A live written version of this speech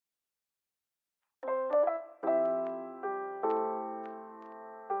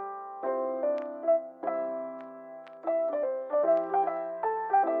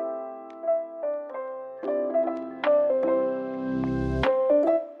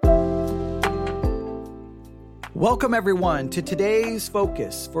Welcome, everyone, to today's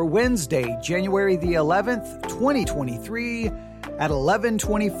focus for Wednesday, January the 11th, 2023 at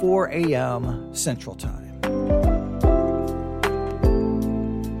 11:24 a.m. Central Time.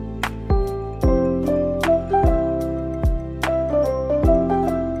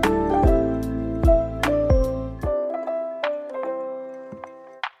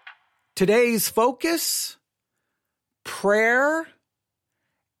 Today's focus, prayer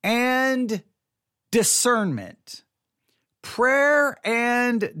and discernment. Prayer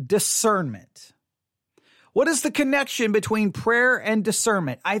and discernment. What is the connection between prayer and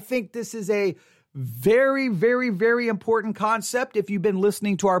discernment? I think this is a very, very, very important concept. If you've been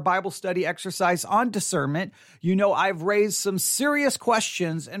listening to our Bible study exercise on discernment, you know I've raised some serious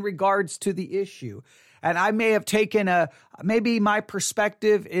questions in regards to the issue. And I may have taken maybe my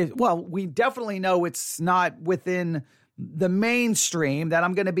perspective is, well, we definitely know it's not within the mainstream, that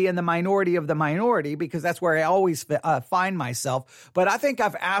I'm going to be in the minority of the minority, because that's where I always find myself. But I think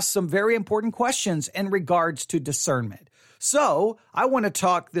I've asked some very important questions in regards to discernment. So I want to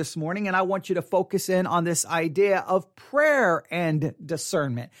talk this morning, and I want you to focus in on this idea of prayer and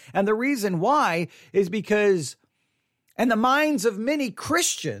discernment. And the reason why is because in the minds of many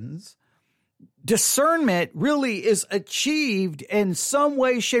Christians, discernment really is achieved in some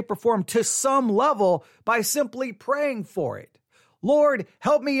way, shape, or form to some level by simply praying for it. Lord,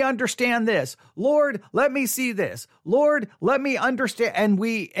 help me understand this. Lord, let me see this. Lord, let me understand. And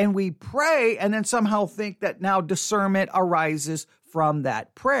we pray and then somehow think that now discernment arises from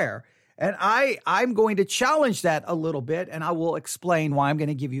that prayer. And I'm going to challenge that a little bit, and I will explain why. I'm going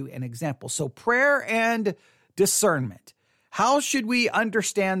to give you an example. So prayer and discernment. How should we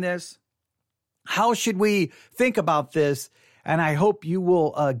understand this? How should we think about this? And I hope you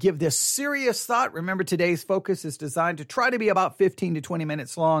will give this serious thought. Remember, today's focus is designed to try to be about 15 to 20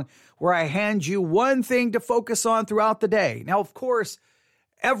 minutes long, where I hand you one thing to focus on throughout the day. Now, of course,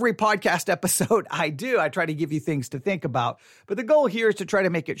 every podcast episode I try to give you things to think about. But the goal here is to try to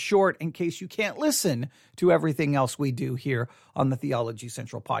make it short in case you can't listen to everything else we do here on the Theology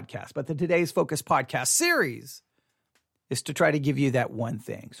Central podcast. But the Today's Focus podcast series is to try to give you that one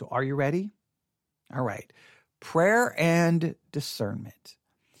thing. So are you ready? All right. Prayer and discernment.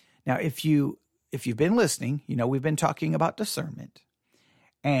 Now, if you've been listening, you know we've been talking about discernment.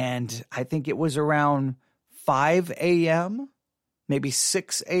 And I think it was around 5 a.m., maybe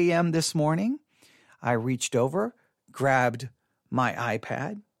 6 a.m. this morning, I reached over, grabbed my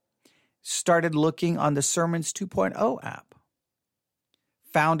iPad, started looking on the Sermons 2.0 app,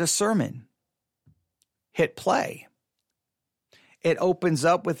 found a sermon, hit play. It opens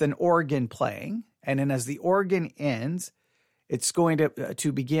up with an organ playing. And then as the organ ends, it's going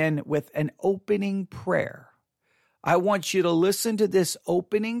to begin with an opening prayer. I want you to listen to this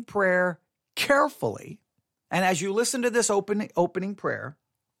opening prayer carefully. And as you listen to this opening prayer,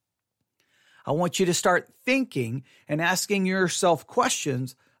 I want you to start thinking and asking yourself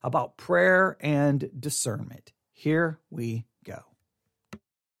questions about prayer and discernment. Here we go.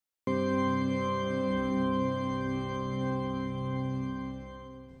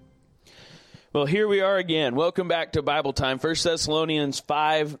 Well, here we are again. Welcome back to Bible Time. 1 Thessalonians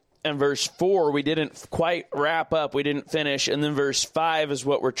 5 and verse 4, we didn't quite wrap up. We didn't finish. And then verse 5 is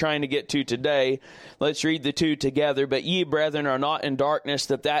what we're trying to get to today. Let's read the two together. But ye, brethren, are not in darkness,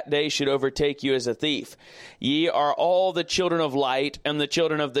 that day should overtake you as a thief. Ye are all the children of light and the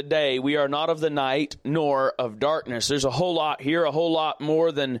children of the day. We are not of the night nor of darkness. There's a whole lot here, a whole lot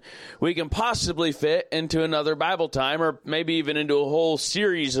more than we can possibly fit into another Bible Time, or maybe even into a whole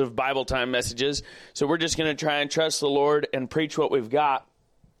series of Bible Time messages. So we're just going to try and trust the Lord and preach what we've got.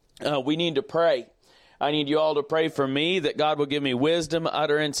 We need to pray. I need you all to pray for me that God will give me wisdom,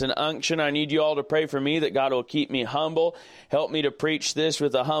 utterance, and unction. I need you all to pray for me that God will keep me humble. Help me to preach this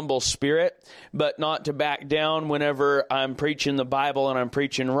with a humble spirit, but not to back down whenever I'm preaching the Bible and I'm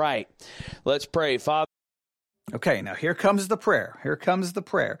preaching right. Let's pray. Father. Okay, now here comes the prayer. Here comes the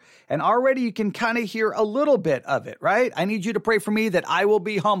prayer. And already you can kind of hear a little bit of it, right? I need you to pray for me that I will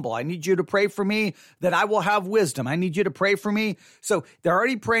be humble. I need you to pray for me that I will have wisdom. I need you to pray for me. So they're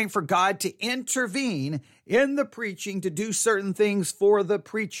already praying for God to intervene in the preaching, to do certain things for the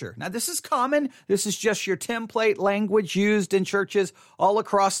preacher. Now, this is common. This is just your template language used in churches all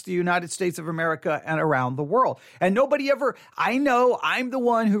across the United States of America and around the world. And I know I'm the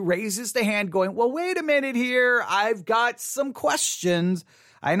one who raises the hand going, well, wait a minute here. I've got some questions.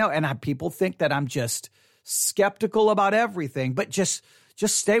 I know. And people think that I'm just skeptical about everything, but just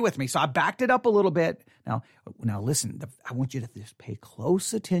stay with me. So I backed it up a little bit. Now listen, I want you to just pay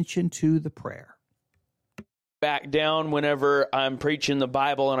close attention to the prayer. back down whenever I'm preaching the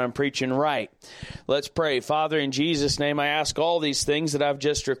Bible and I'm preaching right. Let's pray. Father, in Jesus' name, I ask all these things that I've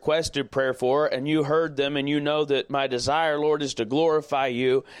just requested prayer for, and you heard them, and you know that my desire, Lord, is to glorify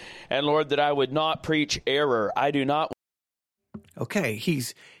you, and Lord, that I would not preach error. I do not. Okay,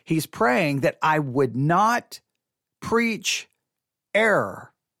 he's praying that I would not preach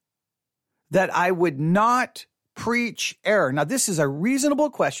error, that I would not preach error. Now, this is a reasonable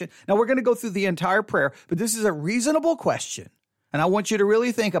question. Now, we're going to go through the entire prayer, but this is a reasonable question. And I want you to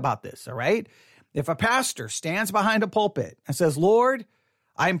really think about this, all right? If a pastor stands behind a pulpit and says, Lord,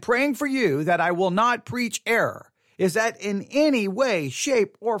 I'm praying for you that I will not preach error, is that in any way,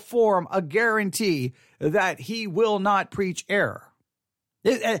 shape, or form a guarantee that he will not preach error?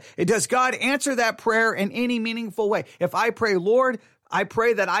 Does God answer that prayer in any meaningful way? If I pray, Lord, I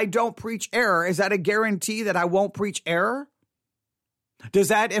pray that I don't preach error, is that a guarantee that I won't preach error? Does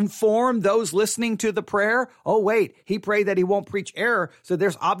that inform those listening to the prayer? Oh, wait, he prayed that he won't preach error, so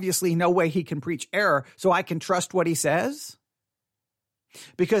there's obviously no way he can preach error, so I can trust what he says?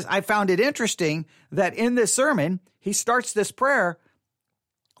 Because I found it interesting that in this sermon, he starts this prayer,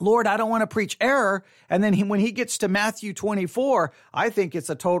 Lord, I don't want to preach error. And then when he gets to Matthew 24, I think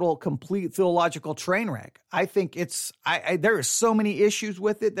it's a total, complete theological train wreck. I think there are so many issues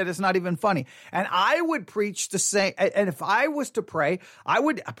with it that it's not even funny. And I would preach the same. And if I was to pray, I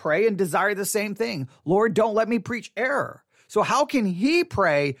would pray and desire the same thing. Lord, don't let me preach error. So how can he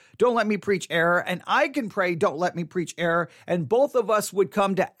pray, don't let me preach error, and I can pray, don't let me preach error, and both of us would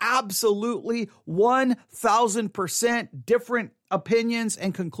come to absolutely 1,000% different opinions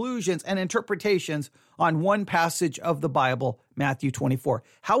and conclusions and interpretations on one passage of the Bible, Matthew 24.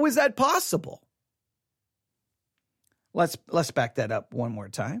 How is that possible? Let's back that up one more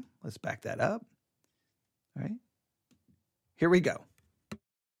time. Let's back that up. All right. Here we go.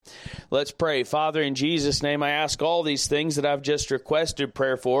 Let's pray. Father, in Jesus' name, I ask all these things that I've just requested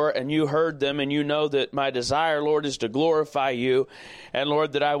prayer for, and you heard them, and you know that my desire, Lord, is to glorify you, and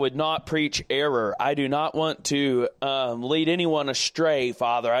Lord, that I would not preach error. I do not want to lead anyone astray,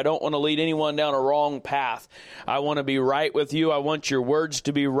 Father. I don't want to lead anyone down a wrong path. I want to be right with you. I want your words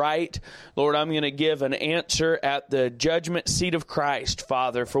to be right. Lord, I'm going to give an answer at the judgment seat of Christ,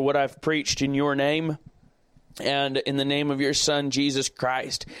 Father, for what I've preached in your name and in the name of your Son, Jesus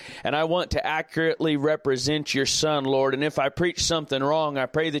Christ. And I want to accurately represent your Son, Lord. And if I preach something wrong, I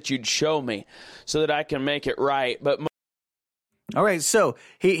pray that you'd show me so that I can make it right. But all right, so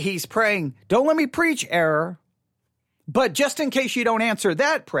he's praying, don't let me preach error, but just in case you don't answer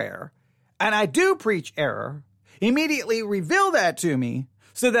that prayer, and I do preach error, immediately reveal that to me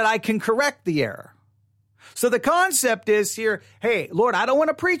so that I can correct the error. So the concept is here, hey, Lord, I don't want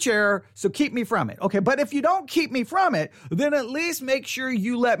to preach error, so keep me from it. Okay, but if you don't keep me from it, then at least make sure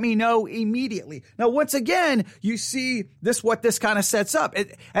you let me know immediately. Now, once again, you see what this kind of sets up.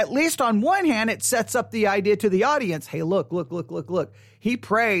 At least on one hand, it sets up the idea to the audience, hey, look. He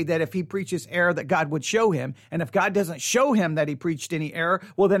prayed that if he preaches error, that God would show him. And if God doesn't show him that he preached any error,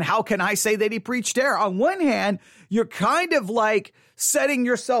 well, then how can I say that he preached error? On one hand, you're kind of like setting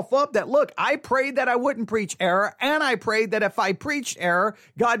yourself up that, look, I prayed that I wouldn't preach error, and I prayed that if I preached error,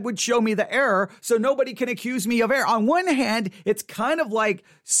 God would show me the error so nobody can accuse me of error. On one hand, it's kind of like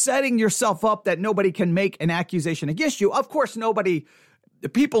setting yourself up that nobody can make an accusation against you. Of course, the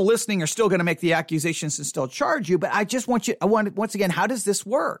people listening are still going to make the accusations and still charge you, but once again, how does this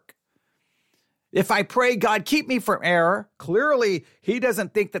work? If I pray, God, keep me from error, clearly he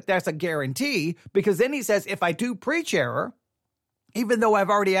doesn't think that that's a guarantee, because then he says, if I do preach error, even though I've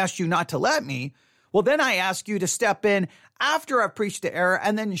already asked you not to let me, well, then I ask you to step in after I've preached the error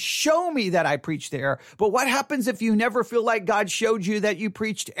and then show me that I preached the error. But what happens if you never feel like God showed you that you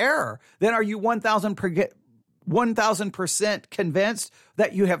preached error? Then are you 1,000% convinced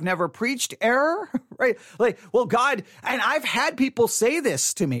that you have never preached error, right? Like, well, God, and I've had people say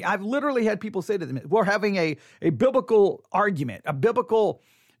this to me. I've literally had people say to me, we're having a biblical argument, a biblical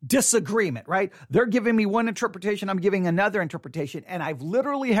disagreement, right? They're giving me one interpretation, I'm giving another interpretation, and I've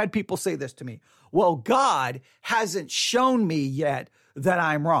literally had people say this to me. Well, God hasn't shown me yet that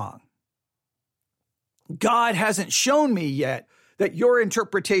I'm wrong. God hasn't shown me yet that your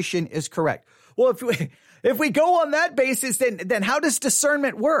interpretation is correct. Well, if we go on that basis, then how does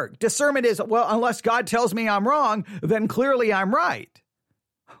discernment work? Discernment is, well, unless God tells me I'm wrong, then clearly I'm right.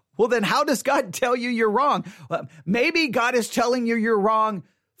 Well, then how does God tell you you're wrong? Well, maybe God is telling you you're wrong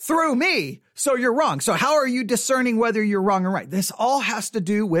through me, so you're wrong. So how are you discerning whether you're wrong or right? This all has to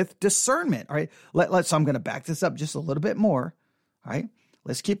do with discernment, all right? So I'm going to back this up just a little bit more, all right?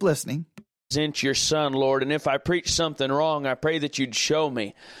 Let's keep listening. Present your son, Lord, and if I preach something wrong, I pray that you'd show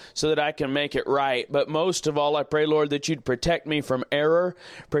me so that I can make it right. But most of all, I pray, Lord, that you'd protect me from error,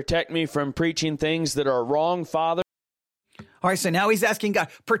 protect me from preaching things that are wrong, Father. All right, so now he's asking God,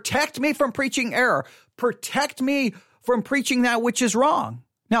 protect me from preaching error. Protect me from preaching that which is wrong.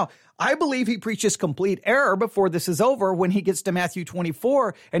 Now, I believe he preaches complete error before this is over when he gets to Matthew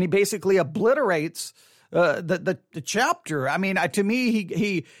 24 and he basically obliterates the chapter. I mean, to me,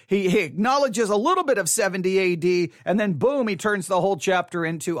 he acknowledges a little bit of 70 AD, and then boom, he turns the whole chapter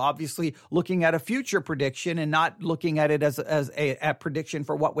into obviously looking at a future prediction and not looking at it as a prediction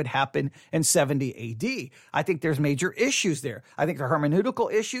for what would happen in 70 AD. I think there's major issues there. I think there are hermeneutical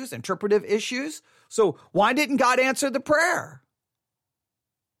issues, interpretive issues. So why didn't God answer the prayer?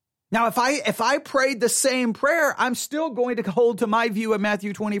 Now, if I prayed the same prayer, I'm still going to hold to my view of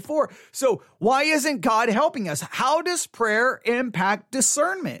Matthew 24. So why isn't God helping us? How does prayer impact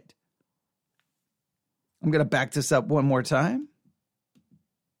discernment? I'm going to back this up one more time.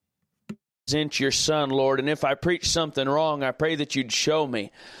 Present your son, Lord, and if I preach something wrong, I pray that you'd show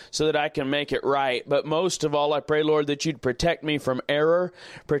me so that I can make it right. But most of all, I pray, Lord, that you'd protect me from error,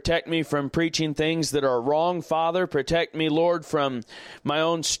 protect me from preaching things that are wrong, Father. Protect me, Lord, from my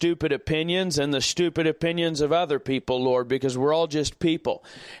own stupid opinions and the stupid opinions of other people, Lord, because we're all just people,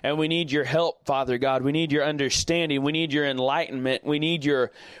 and we need your help, Father God. We need your understanding. We need your enlightenment. We need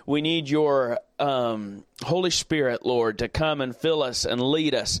your Holy Spirit, Lord, to come and fill us and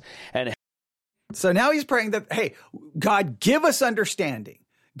lead us. And so now he's praying that, hey, God, give us understanding.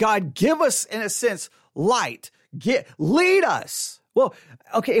 God, give us, in a sense, light. Lead us. Well,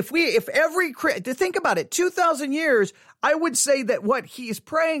 okay, think about it, 2,000 years, I would say that what he's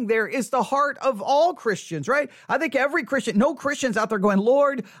praying there is the heart of all Christians, right? I think every Christian, no Christians out there going,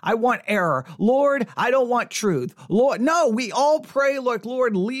 Lord, I want error. Lord, I don't want truth. Lord, no, we all pray like,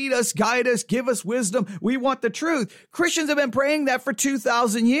 Lord, lead us, guide us, give us wisdom. We want the truth. Christians have been praying that for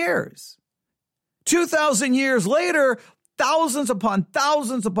 2,000 years. 2,000 years later, thousands upon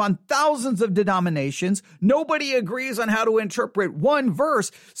thousands upon thousands of denominations. Nobody agrees on how to interpret one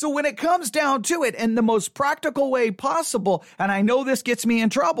verse. So when it comes down to it, in the most practical way possible, and I know this gets me in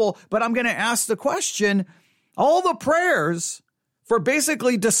trouble, but I'm going to ask the question, all the prayers for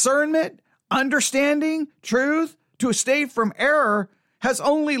basically discernment, understanding, truth, to escape from error has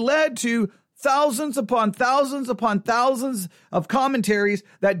only led to thousands upon thousands upon thousands of commentaries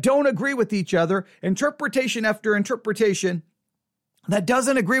that don't agree with each other, interpretation after interpretation that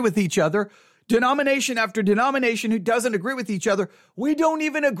doesn't agree with each other, denomination after denomination who doesn't agree with each other. We don't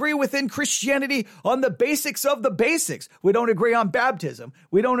even agree within Christianity on the basics of the basics. We don't agree on baptism.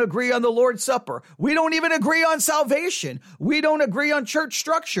 We don't agree on the Lord's Supper. We don't even agree on salvation. We don't agree on church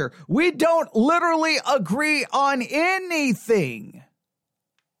structure. We don't literally agree on anything.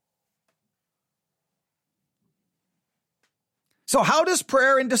 So how does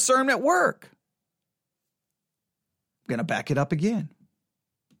prayer and discernment work? I'm going to back it up again.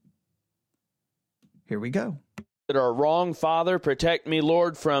 Here we go. That are wrong, Father. Protect me,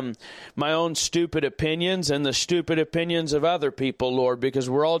 Lord, from my own stupid opinions and the stupid opinions of other people, Lord, because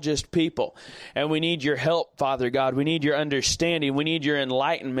we're all just people, and we need your help, Father God. We need your understanding. We need your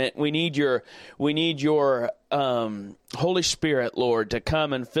enlightenment. We need your Holy Spirit, Lord, to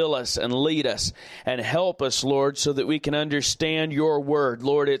come and fill us and lead us and help us, Lord, so that we can understand your word.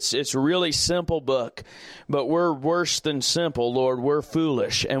 Lord, it's a really simple book, but we're worse than simple, Lord. We're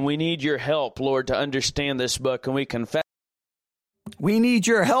foolish, and we need your help, Lord, to understand this book, and we confess. We need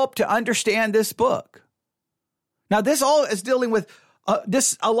your help to understand this book. Now, this all is dealing with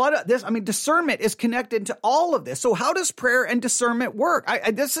discernment is connected to all of this. So how does prayer and discernment work?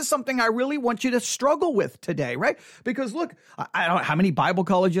 This is something I really want you to struggle with today, right? Because look, I don't know how many Bible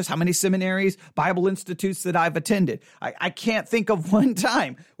colleges, how many seminaries, Bible institutes that I've attended. I can't think of one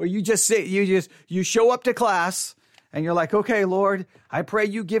time where you show up to class and you're like, okay, Lord, I pray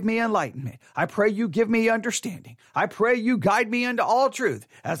you give me enlightenment. I pray you give me understanding. I pray you guide me into all truth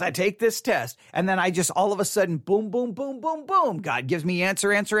as I take this test. And then I just all of a sudden, boom, boom, boom, boom, boom. God gives me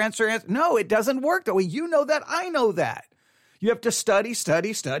answer. No, it doesn't work that way. You know that. I know that. You have to study.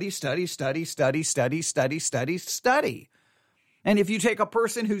 And if you take a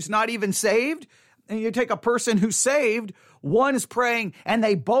person who's not even saved, and you take a person who's saved, one is praying, and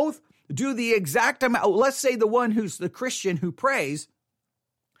they both do the exact amount. Let's say the one who's the Christian who prays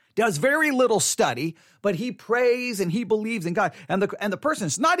does very little study, but he prays and he believes in God. And the person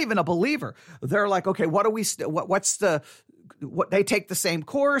is not even a believer. They're like, okay, they take the same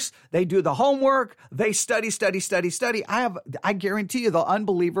course, they do the homework, they study. I guarantee you the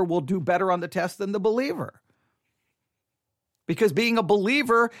unbeliever will do better on the test than the believer. Because being a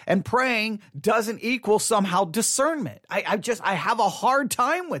believer and praying doesn't equal somehow discernment. I have a hard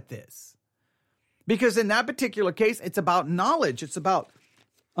time with this. Because in that particular case, it's about knowledge. It's about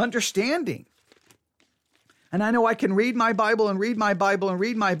understanding. And I know I can read my Bible and read my Bible and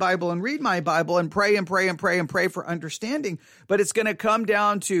read my Bible and read my Bible and pray and pray and pray and pray for understanding. But it's going to come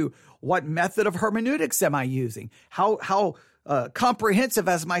down to what method of hermeneutics am I using? How comprehensive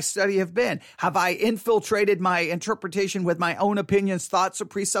has my study have been? Have I infiltrated my interpretation with my own opinions, thoughts, or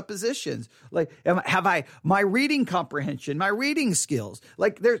presuppositions? Like, have I my reading comprehension, my reading skills?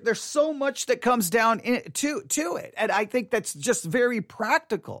 Like, there's so much that comes down to it, and I think that's just very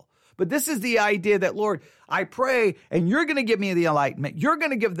practical. But this is the idea that, Lord, I pray and you're going to give me the enlightenment. You're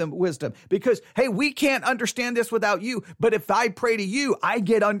going to give them wisdom because, hey, we can't understand this without you. But if I pray to you, I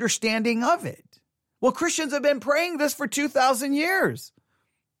get understanding of it. Well, Christians have been praying this for 2,000 years.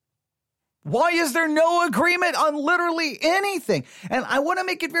 Why is there no agreement on literally anything? And I want to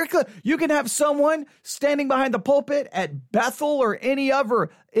make it very clear. You can have someone standing behind the pulpit at Bethel or any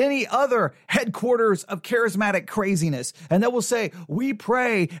other headquarters of charismatic craziness. And they will say, we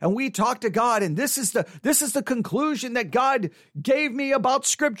pray and we talk to God. And this is the conclusion that God gave me about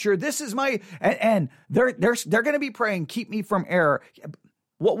scripture. This is my, and they're going to be praying, keep me from error.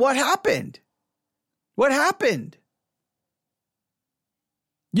 What happened? What happened?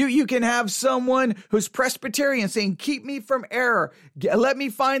 You can have someone who's Presbyterian saying, keep me from error. Let me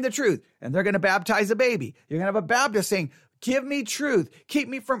find the truth. And they're going to baptize a baby. You're going to have a Baptist saying, give me truth. Keep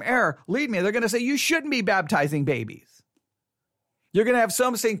me from error. Lead me. They're going to say, you shouldn't be baptizing babies. You're going to have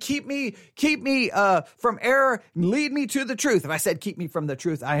some saying, keep me from error, lead me to the truth. If I said keep me from the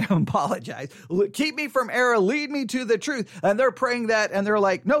truth, I apologize. Keep me from error, lead me to the truth. And they're praying that, and they're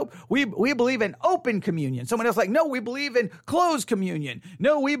like, nope, we believe in open communion. Someone else like, no, we believe in closed communion.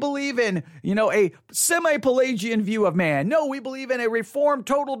 No, we believe in, a semi-Pelagian view of man. No, we believe in a reformed,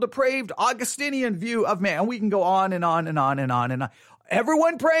 total depraved Augustinian view of man. And we can go on and on and on and on and on.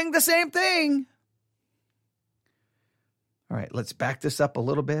 Everyone praying the same thing. All right, let's back this up a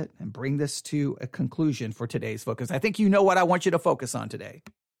little bit and bring this to a conclusion for today's focus. I think you know what I want you to focus on today.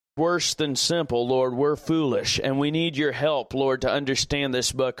 Worse than simple, Lord, we're foolish, and we need your help, Lord, to understand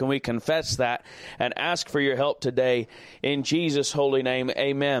this book, and we confess that and ask for your help today. In Jesus' holy name,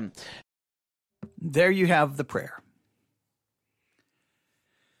 amen. There you have the prayer.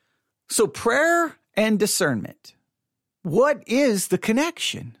 So prayer and discernment. What is the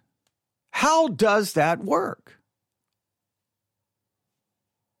connection? How does that work?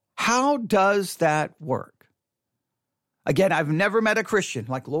 How does that work? Again, I've never met a Christian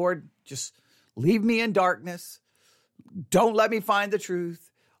like, Lord, just leave me in darkness. Don't let me find the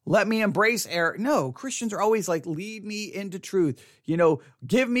truth. Let me embrace error. No, Christians are always like, lead me into truth.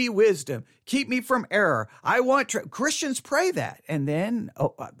 Give me wisdom. Keep me from error. I want Christians pray that. And then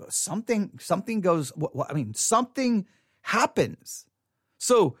something goes, something happens.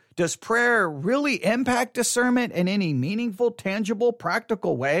 So does prayer really impact discernment in any meaningful, tangible,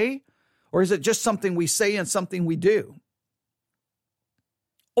 practical way? Or is it just something we say and something we do?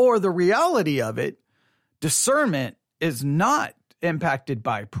 Or the reality of it, discernment is not impacted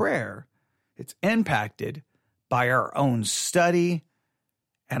by prayer. It's impacted by our own study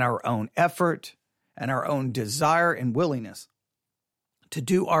and our own effort and our own desire and willingness to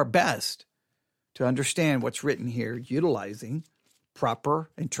do our best to understand what's written here, utilizing proper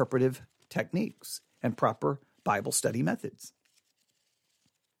interpretive techniques and proper Bible study methods.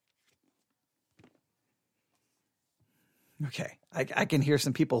 Okay, I can hear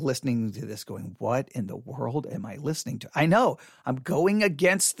some people listening to this going, what in the world am I listening to? I know, I'm going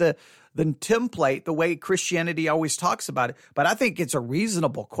against the template, the way Christianity always talks about it, but I think it's a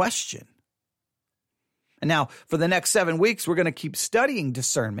reasonable question. And now, for the next 7 weeks, we're going to keep studying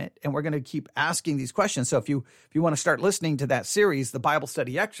discernment, and we're going to keep asking these questions. So if you want to start listening to that series, the Bible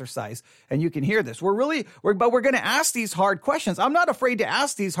study exercise, and you can hear this, but we're going to ask these hard questions. I'm not afraid to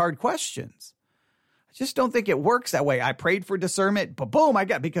ask these hard questions. I just don't think it works that way. I prayed for discernment, but boom,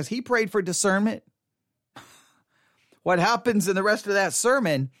 because he prayed for discernment. What happens in the rest of that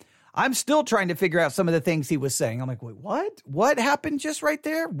sermon? I'm still trying to figure out some of the things he was saying. I'm like, wait, what? What happened just right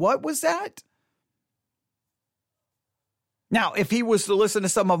there? What was that? Now, if he was to listen to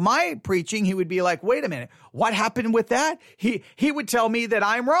some of my preaching, he would be like, wait a minute, what happened with that? He would tell me that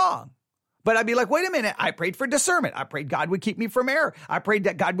I'm wrong. But I'd be like, wait a minute, I prayed for discernment. I prayed God would keep me from error. I prayed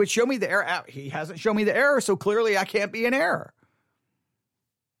that God would show me the error. He hasn't shown me the error, so clearly I can't be in error.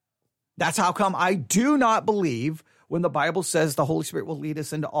 That's how come I do not believe when the Bible says the Holy Spirit will lead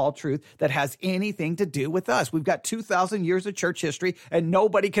us into all truth that has anything to do with us. We've got 2,000 years of church history, and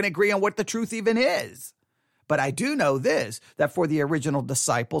nobody can agree on what the truth even is. But I do know this, that for the original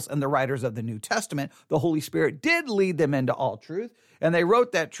disciples and the writers of the New Testament, the Holy Spirit did lead them into all truth. And they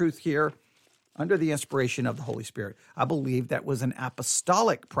wrote that truth here under the inspiration of the Holy Spirit. I believe that was an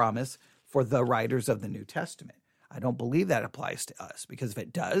apostolic promise for the writers of the New Testament. I don't believe that applies to us, because if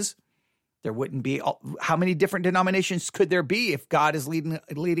it does, there wouldn't be, how many different denominations could there be if God is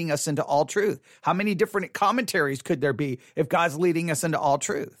leading us into all truth? How many different commentaries could there be if God's leading us into all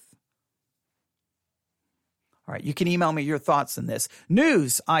truth? All right, you can email me your thoughts on this.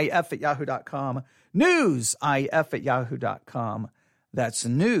 newsif@yahoo.com. newsif@yahoo.com. That's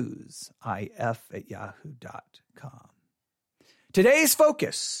newsif@yahoo.com. Today's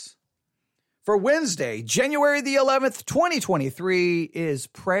focus for Wednesday, January the 11th, 2023, is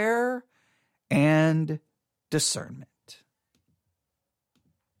prayer and discernment.